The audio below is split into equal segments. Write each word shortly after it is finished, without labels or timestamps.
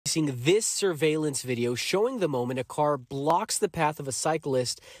Seeing this surveillance video showing the moment a car blocks the path of a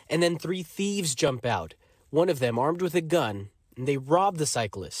cyclist and then 3 thieves jump out. One of them armed with a gun, and they rob the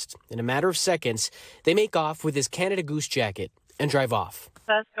cyclist. In a matter of seconds, they make off with his Canada Goose jacket and drive off.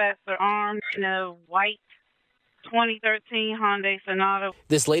 Suspects are armed in a white 2013 Hyundai Sonata.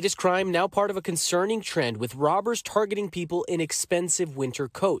 This latest crime now part of a concerning trend with robbers targeting people in expensive winter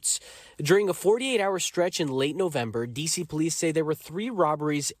coats. During a 48-hour stretch in late November, D.C. police say there were 3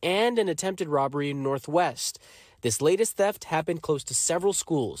 robberies and an attempted robbery in Northwest. This latest theft happened close to several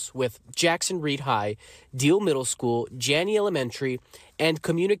schools, with Jackson Reed High, Deal Middle School, Janney Elementary, and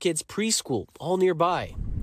Communikids Preschool all nearby.